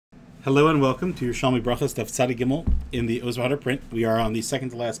Hello and welcome to Yerushalmi Berachos Daf Tzadi Gimel in the Ozvahar print. We are on the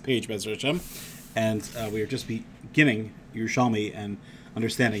second to last page, Be'ezer Hashem, and we are just beginning Yerushalmi and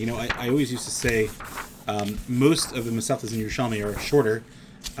understanding. I always used to say most of the Masechtas in Yerushalmi are shorter,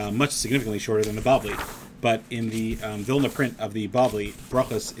 much significantly shorter than the Bavli. But in the Vilna print of the Bavli,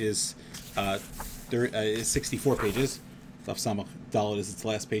 Berachos is 64 pages. Daf Samach Dalet is its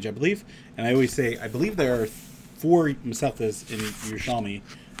last page, I believe. And I always say, I believe there are 4 Masechtas in Yerushalmi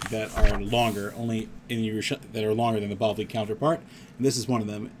that are longer, that are longer than the Bavli counterpart, and this is one of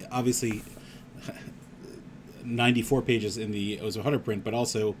them. Obviously, 94 pages in the Ozvahar print, but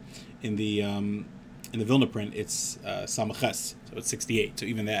also in the Vilna print, it's Samaches, so it's 68. So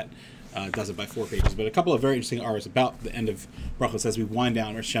even that does it by 4 pages. But a couple of very interesting R's about the end of Berachos as we wind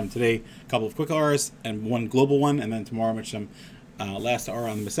down Hashem today. A couple of quick R's and one global one, and then tomorrow Hashem last R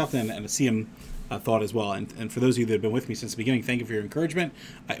on the Masechta and a Siyam thought as well. And for those of you that have been with me since the beginning, thank you for your encouragement.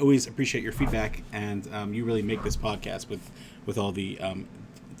 I always appreciate your feedback, and you really make this podcast with all the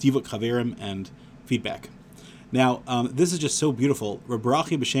divuk chaverim and feedback. Now, this is just so beautiful.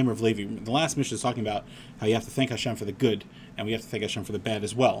 Rabbi b'shem Rav Levi. The last mission is talking about how you have to thank Hashem for the good, and we have to thank Hashem for the bad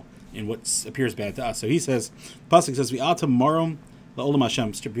as well, in what appears bad to us. So he says, Pasuk says, "V'ata marom la'olam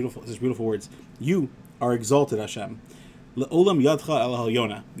Hashem." Such beautiful words. You are exalted, Hashem. Le'olam yadcha el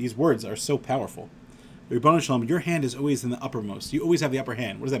halyona. These words are so powerful. Ribbon Shalom, your hand is always in the uppermost. You always have the upper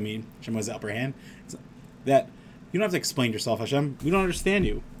hand. What does that mean? Hashem has the upper hand. It's that you don't have to explain yourself, Hashem. We don't understand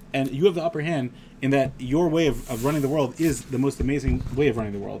you. And you have the upper hand in that your way of running the world is the most amazing way of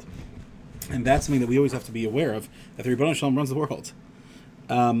running the world. And that's something that we always have to be aware of, that the Ribbon Shalom runs the world.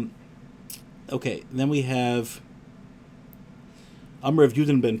 Okay, then we have Amr of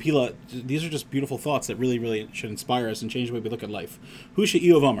Yudin ben Pila. These are just beautiful thoughts that really, really should inspire us and change the way we look at life. Husha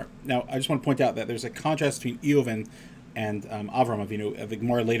Eov Amr. Now, I just want to point out that there's a contrast between Eov and Avram Avinu. The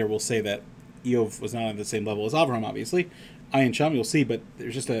Gemara later will say that Eov was not on the same level as Avram, obviously. Ayin Sham, you'll see, but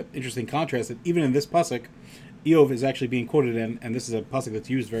there's just an interesting contrast that even in this pasuk, Eov is actually being quoted, and this is a pasuk that's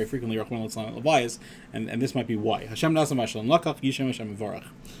used very frequently, and this might be why. Hashem Nasan Mashalom Lakach Yishem Hashem Varach.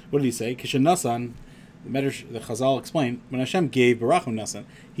 What did he say? Kishan Nasan. The Chazal explained, when Hashem gave Berachim Nasan,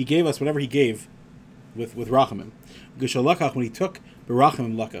 He gave us whatever He gave with Rachamim. Geshalakach, when He took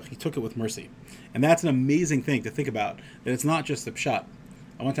Berachim Lakach, He took it with mercy. And that's an amazing thing to think about, that it's not just the pshat.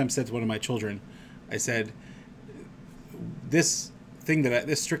 I one time said to one of my children, I said, this strict thing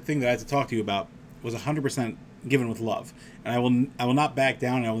that I had to talk to you about was 100% given with love. And I will not back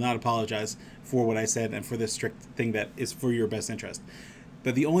down, and I will not apologize for what I said and for this strict thing that is for your best interest.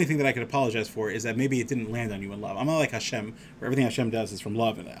 But the only thing that I could apologize for is that maybe it didn't land on you in love. I'm not like Hashem, where everything Hashem does is from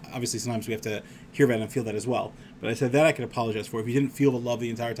love, and obviously sometimes we have to hear that and feel that as well. But I said that I could apologize for. If you didn't feel the love the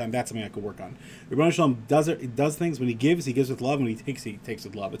entire time, that's something I could work on. Rebbi Shalom does things when He gives with love, and when He takes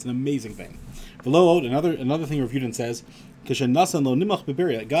with love. It's an amazing thing. Below, another thing Rav Yudin says,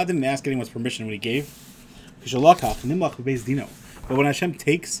 God didn't ask anyone's permission when He gave. But when Hashem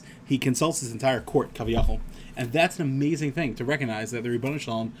takes, He consults His entire court, kaviyachol. And that's an amazing thing to recognize, that the Ribbon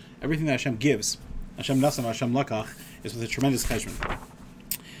Shalom, everything that Hashem gives, Hashem Nasam, Hashem Lakach, is with a tremendous cheshbon.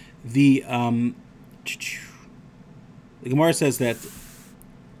 The Gemara says that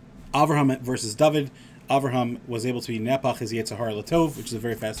Avraham versus David, Avraham was able to be Nepach his Yetzahar Latov, which is a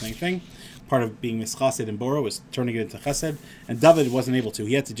very fascinating thing. Part of being Mischased and Bora was turning it into Chesed, and David wasn't able to.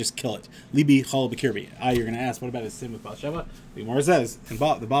 He had to just kill it. Libi Chal B'Kirbi. You're going to ask, what about his sin with Bathsheba? The Gemara says, and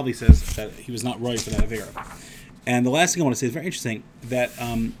the Bavli says that he was not roy for that Avera. And the last thing I want to say is very interesting, that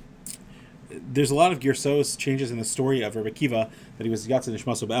there's a lot of Girsos changes in the story of Rebbi Akiva, that he was Yatzah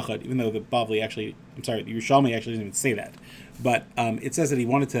Nishmaso B'Echad, even though the Bavli actually, the Yerushalmi actually didn't even say that. But it says that he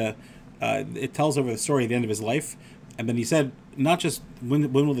wanted to, it tells over the story at the end of his life, and then he said, not just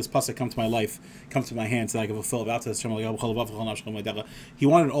when will this pasuk come to my life, come to my hands, so that I can fulfill it. He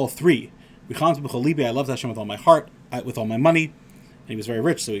wanted all 3. I loved Hashem with all my heart, with all my money, and he was very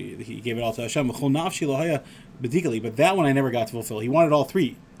rich, so he gave it all to Hashem. But that one I never got to fulfill. He wanted all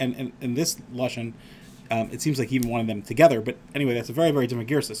 3, and this lashon, it seems like he even wanted them together. But anyway, that's a very, very different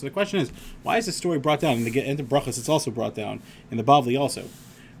girsa. So the question is, why is this story brought down? In the end of Berachos, it's also brought down in the Bavli also.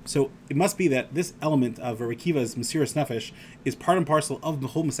 So it must be that this element of Rebbi Akiva's Mesiras Nefesh is part and parcel of the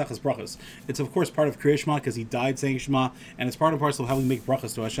whole Maseches Berachos. It's of course part of Kriyas Shema, because he died saying Shema, and it's part and parcel of how we make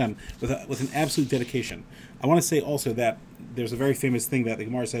Berachos to Hashem with an absolute dedication. I want to say also that there's a very famous thing that the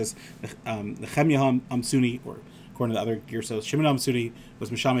Gemara says, Nechemya Amsuni, or according to the other Girsos, Shimon Amsuni was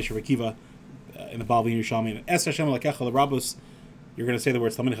Mishamish Rebbi Akiva in the Bavli and Yerushalmi. And Es Hashem Lakecha L'Rabos, you're going to say the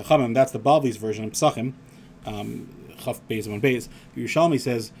words Talmidei Chachamim. That's the Bavli's version of Psachim. Chaf Beis and Beis. Yerushalmi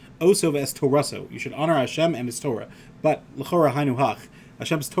says, Osov es Toraso. You should honor Hashem and His Torah. But L'chora Hainu Hach.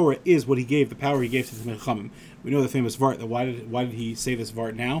 Hashem's Torah is what He gave, the power He gave to the Chachamim. We know the famous Vart. That why did He say this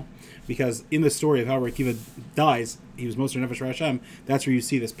Vart now? Because in the story of how Akiva dies, he was Moser Nefesh Hashem. That's where you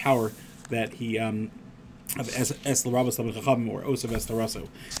see this power that he of Es L'Rabos Tamid Chachamim, or Osav Es Taraso.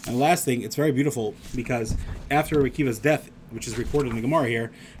 And the last thing, it's very beautiful because after Akiva's death, which is recorded in the Gemara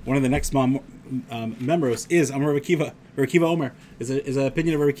here, one of the next members is Amar Akiva, or Akiva Omer, is an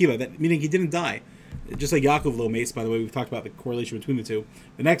opinion of Akiva, that meaning he didn't die. Just like Yaakov Lo Mace, by the way, we've talked about the correlation between the two.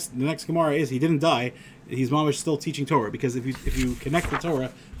 The next Gemara is he didn't die. He's mamash still teaching Torah, because if you connect the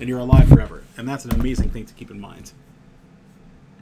Torah, then you're alive forever, and that's an amazing thing to keep in mind.